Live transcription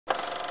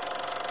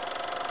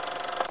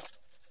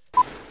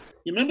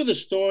You remember the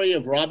story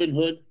of Robin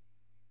Hood?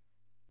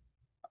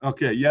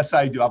 Okay, yes,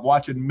 I do. I've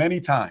watched it many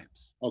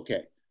times.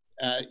 Okay.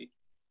 Uh,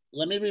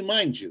 Let me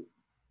remind you,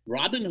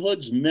 Robin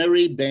Hood's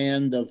merry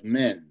band of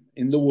men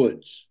in the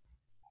woods,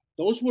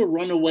 those were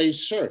runaway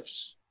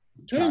serfs.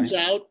 Turns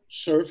Okay. out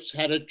serfs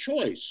had a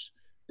choice.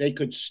 They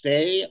could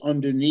stay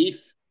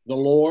underneath the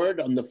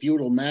lord on the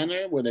feudal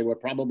manor where they were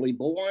probably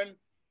born,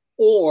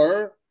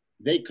 or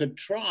they could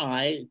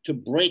try to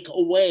break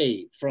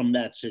away from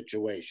that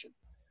situation.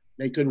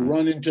 They could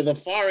run into the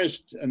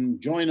forest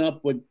and join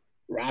up with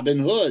Robin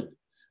Hood.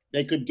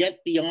 They could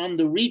get beyond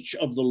the reach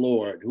of the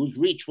Lord, whose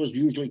reach was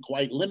usually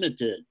quite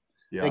limited.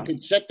 They Yeah.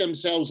 could set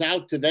themselves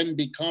out to then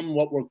become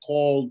what were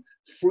called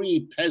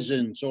free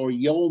peasants or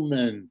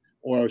yeomen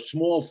or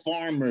small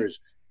farmers.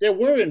 There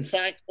were, in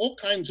fact, all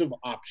kinds of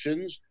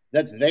options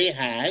that they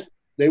had.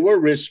 They were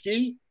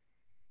risky,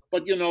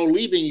 but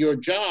leaving your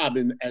job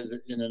in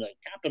a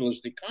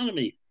capitalist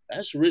economy,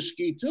 that's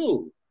risky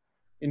too.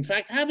 In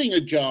fact, having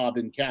a job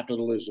in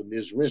capitalism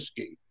is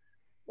risky.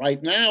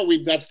 Right now,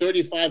 we've got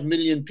 35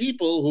 million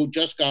people who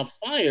just got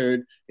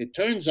fired. It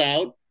turns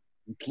out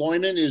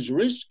employment is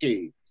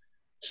risky.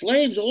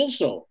 Slaves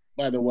also,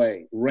 by the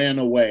way, ran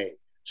away.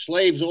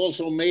 Slaves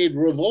also made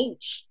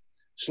revolts.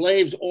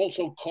 Slaves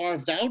also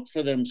carved out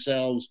for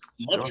themselves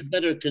Sure. much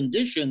better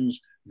conditions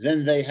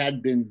than they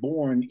had been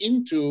born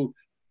into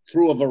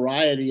through a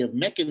variety of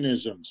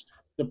mechanisms.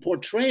 The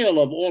portrayal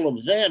of all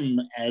of them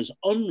as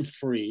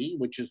unfree,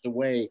 which is the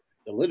way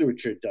the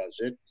literature does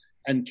it,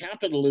 and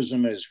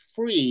capitalism as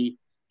free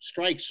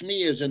strikes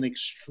me as an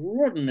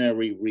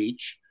extraordinary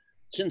reach,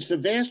 since the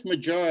vast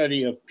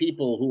majority of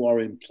people who are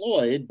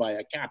employed by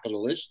a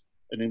capitalist,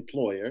 an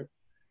employer,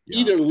 Yeah.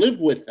 either live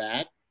with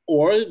that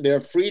or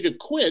they're free to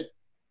quit,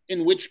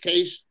 in which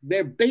case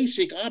their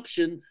basic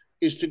option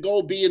is to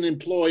go be an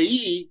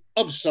employee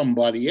of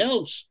somebody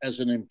else as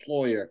an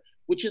employer,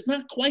 which is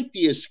not quite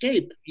the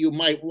escape you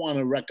might want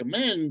to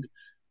recommend.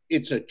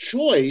 It's a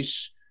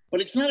choice,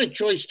 but it's not a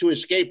choice to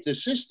escape the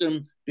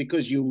system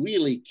because you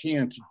really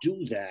can't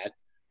do that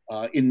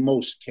in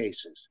most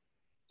cases.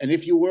 And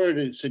if you were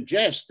to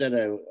suggest that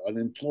an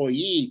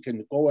employee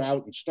can go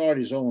out and start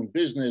his own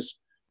business,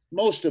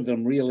 most of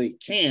them really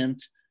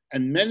can't.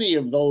 And many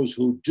of those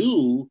who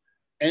do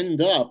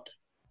end up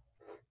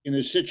in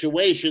a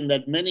situation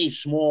that many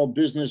small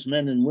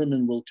businessmen and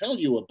women will tell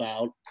you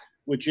about,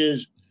 which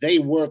is they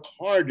work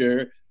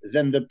harder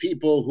than the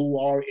people who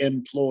are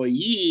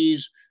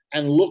employees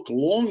and look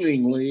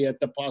longingly at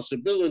the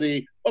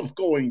possibility of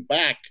going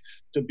back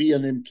to be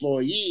an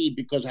employee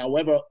because,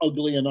 however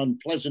ugly and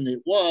unpleasant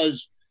it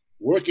was,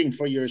 working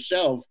for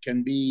yourself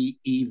can be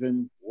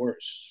even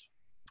worse.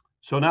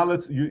 So now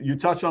you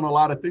touched on a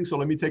lot of things. So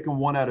let me take them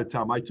one at a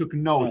time. I took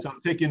notes.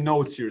 I'm taking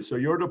notes here. So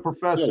you're the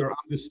professor, Good.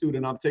 I'm the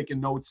student. I'm taking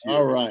notes here.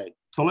 All right.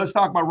 So let's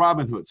talk about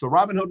Robin Hood. So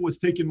Robin Hood was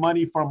taking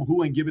money from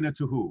who and giving it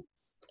to who?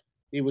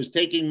 He was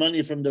taking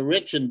money from the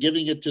rich and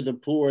giving it to the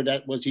poor.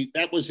 That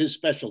was his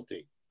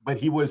specialty.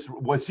 But was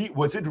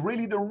it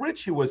really the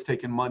rich he was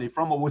taking money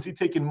from, or was he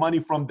taking money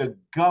from the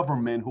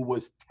government who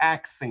was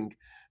taxing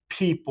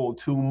people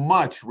too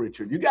much,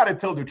 Richard? You got to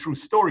tell the true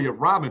story of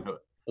Robin Hood.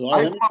 Well,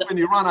 I grew up in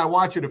Iran. I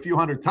watched it a few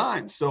hundred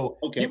times. So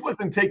okay. He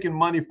wasn't taking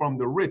money from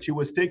the rich. He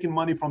was taking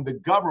money from the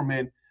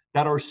government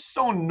that are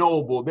so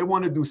noble. They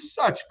want to do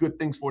such good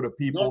things for the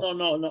people.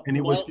 No. And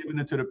he was giving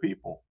it to the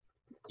people.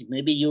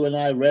 Maybe you and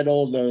I read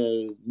all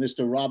the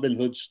Mr. Robin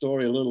Hood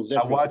story a little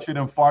different. I watched it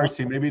in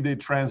Farsi. Maybe the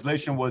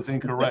translation was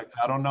incorrect.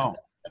 I don't know.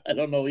 I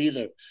don't know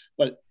either.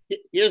 But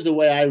here's the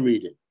way I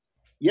read it.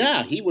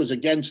 Yeah, he was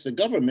against the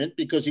government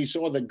because he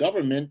saw the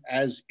government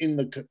as in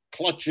the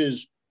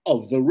clutches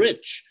of the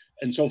rich.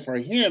 And so for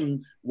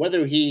him,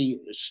 whether he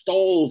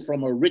stole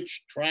from a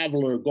rich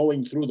traveler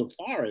going through the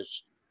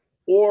forest,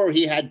 or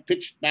he had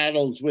pitched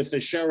battles with the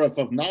sheriff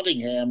of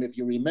Nottingham, if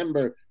you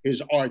remember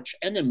his arch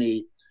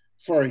enemy,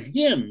 for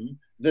him,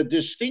 the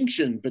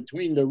distinction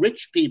between the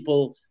rich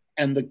people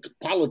and the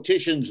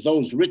politicians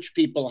those rich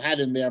people had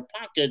in their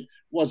pocket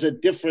was a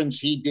difference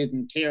he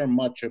didn't care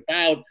much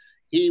about.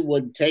 He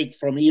would take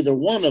from either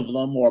one of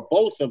them or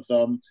both of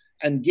them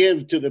and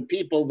give to the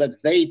people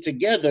that they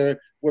together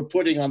were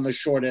putting on the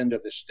short end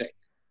of the stick.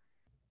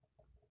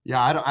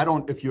 Yeah, I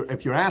don't. If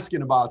you're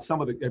asking about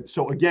some of the,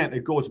 so again,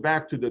 it goes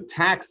back to the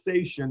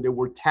taxation. They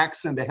were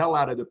taxing the hell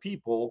out of the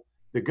people.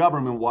 The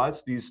government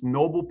was these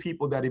noble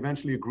people that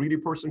eventually a greedy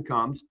person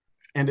comes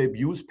and they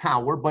abuse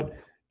power. But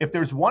if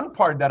there's one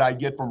part that I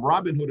get from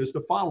Robin Hood is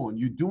the following: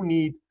 you do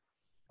need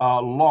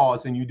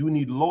laws and you do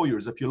need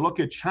lawyers. If you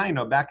look at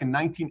China back in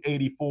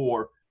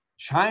 1984,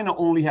 China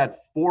only had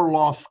 4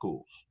 law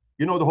schools.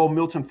 You know the whole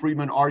Milton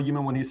Friedman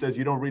argument when he says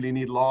you don't really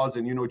need laws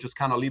and just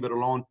kind of leave it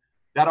alone.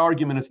 That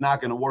argument is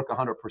not going to work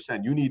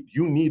 100%.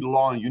 You need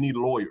law and you need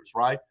lawyers,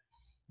 right?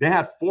 They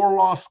had 4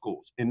 law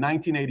schools in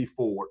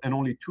 1984 and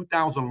only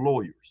 2,000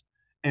 lawyers.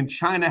 And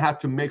China had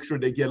to make sure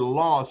they get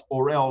laws,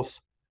 or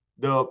else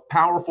the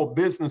powerful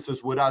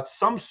businesses without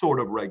some sort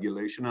of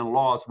regulation and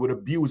laws would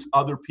abuse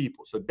other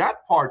people. So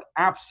that part,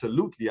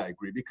 absolutely, I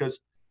agree, because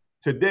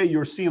today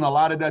you're seeing a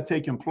lot of that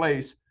taking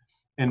place.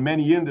 in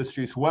many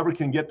industries, whoever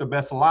can get the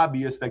best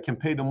lobbyists that can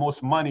pay the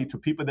most money to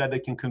people that they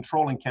can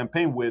control and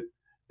campaign with,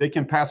 they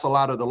can pass a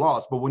lot of the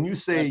laws. But when you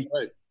say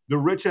the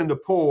rich and the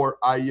poor,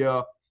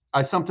 I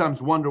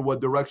sometimes wonder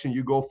what direction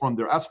you go from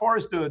there. As far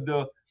as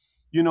the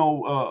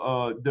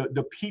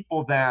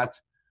people that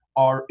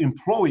are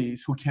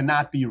employees who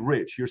cannot be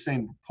rich, you're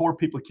saying poor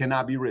people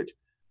cannot be rich.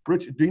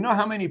 Rich, do you know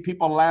how many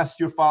people last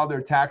year filed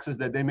their taxes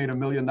that they made $1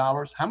 million?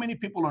 How many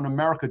people in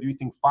America do you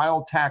think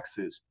filed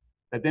taxes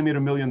that they made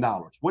 $1 million?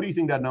 What do you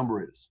think that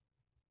number is?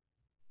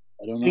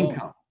 I don't know.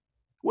 Income.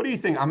 What do you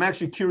think? I'm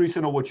actually curious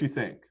to know what you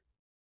think.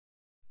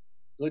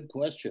 Good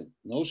question.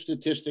 No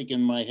statistic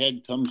in my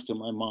head comes to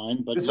my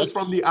mind, but this is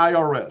from the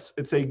IRS.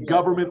 It's a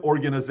government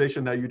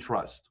organization that you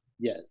trust.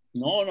 Yeah.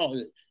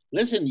 No.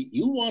 Listen,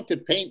 you want to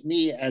paint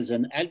me as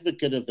an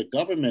advocate of the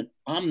government.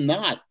 I'm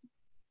not.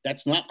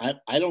 That's not,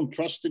 I don't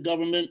trust the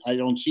government. I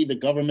don't see the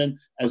government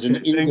as an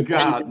independent. Thank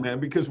God,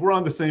 man, because we're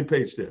on the same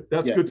page there.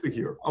 That's good to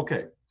hear.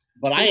 Okay.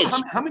 But so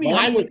how many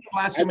people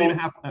last year made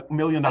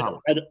 $500,000?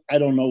 I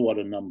don't know what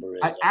a number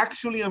is. I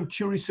actually am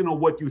curious to know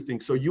what you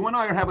think. So you and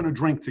I are having a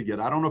drink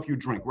together. I don't know if you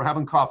drink. We're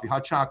having coffee,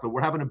 hot chocolate. We're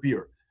having a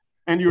beer.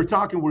 And you're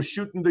talking, we're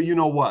shooting the you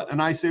know what.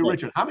 And I say,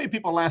 Richard, how many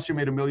people last year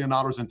made $1 million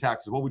in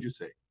taxes? What would you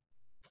say?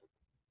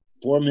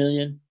 4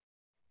 million.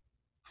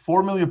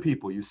 4 million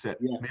people, you said,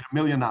 made $1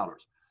 million.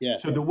 Yeah.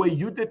 So the way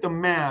you did the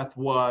math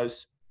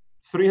was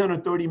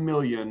 330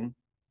 million.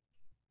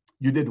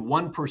 You did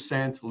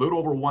 1%, a little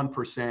over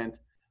 1%.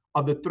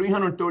 Of the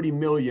 330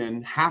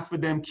 million, half of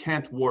them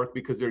can't work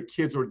because they're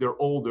kids or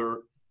they're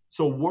older.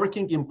 So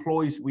working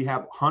employees, we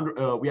have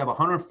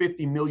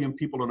 150 million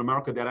people in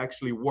America that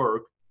actually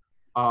work.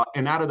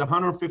 And out of the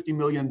 150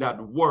 million that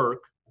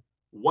work,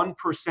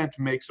 1%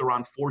 makes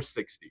around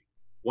 460.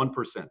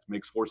 1%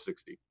 makes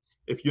 460.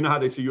 If you know how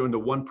they say you're in the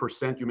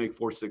 1%, you make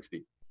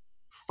 460.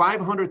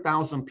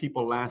 500,000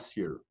 people last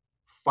year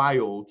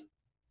filed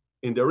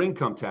in their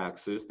income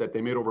taxes that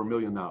they made over $1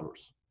 million.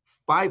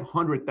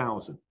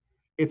 500,000.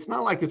 It's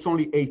not like it's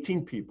only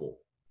 18 people.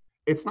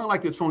 It's not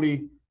like it's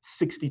only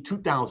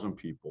 62,000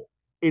 people.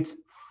 It's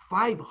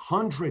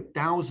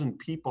 500,000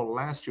 people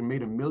last year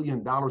made $1 million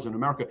in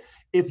America.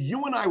 If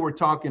you and I were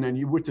talking and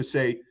you were to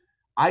say,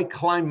 I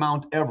climbed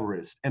Mount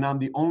Everest and I'm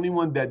the only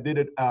one that did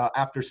it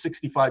after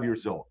 65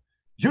 years old.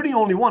 You're the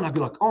only one. I'd be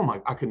like, oh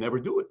my, I could never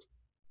do it.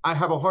 I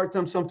have a hard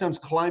time sometimes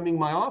climbing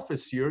my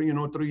office here,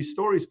 3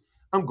 stories.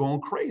 I'm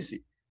going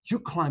crazy. You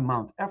climb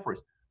Mount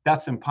Everest.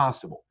 That's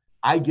impossible.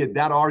 I get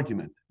that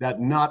argument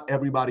that not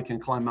everybody can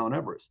climb Mount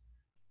Everest.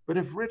 But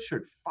if,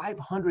 Richard,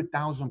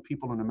 500,000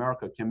 people in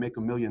America can make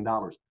 $1 million,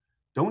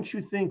 don't you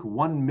think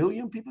 1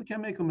 million people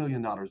can make $1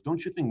 million?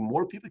 Don't you think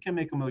more people can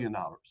make $1 million?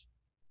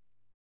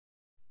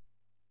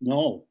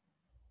 No.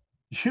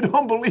 You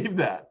don't believe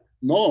that?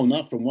 No,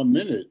 not for 1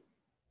 minute.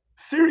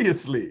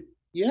 Seriously?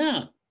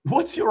 Yeah.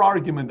 What's your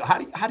argument?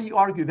 How do you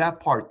argue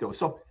that part, though?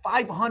 So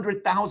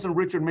 500,000,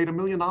 Richard, made $1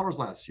 million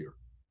last year.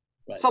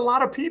 Right. It's a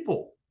lot of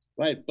people.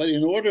 Right. But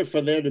in order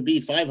for there to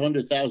be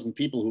 500,000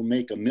 people who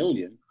make $1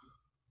 million,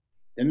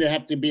 then there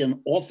have to be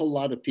an awful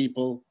lot of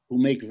people who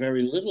make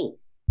very little.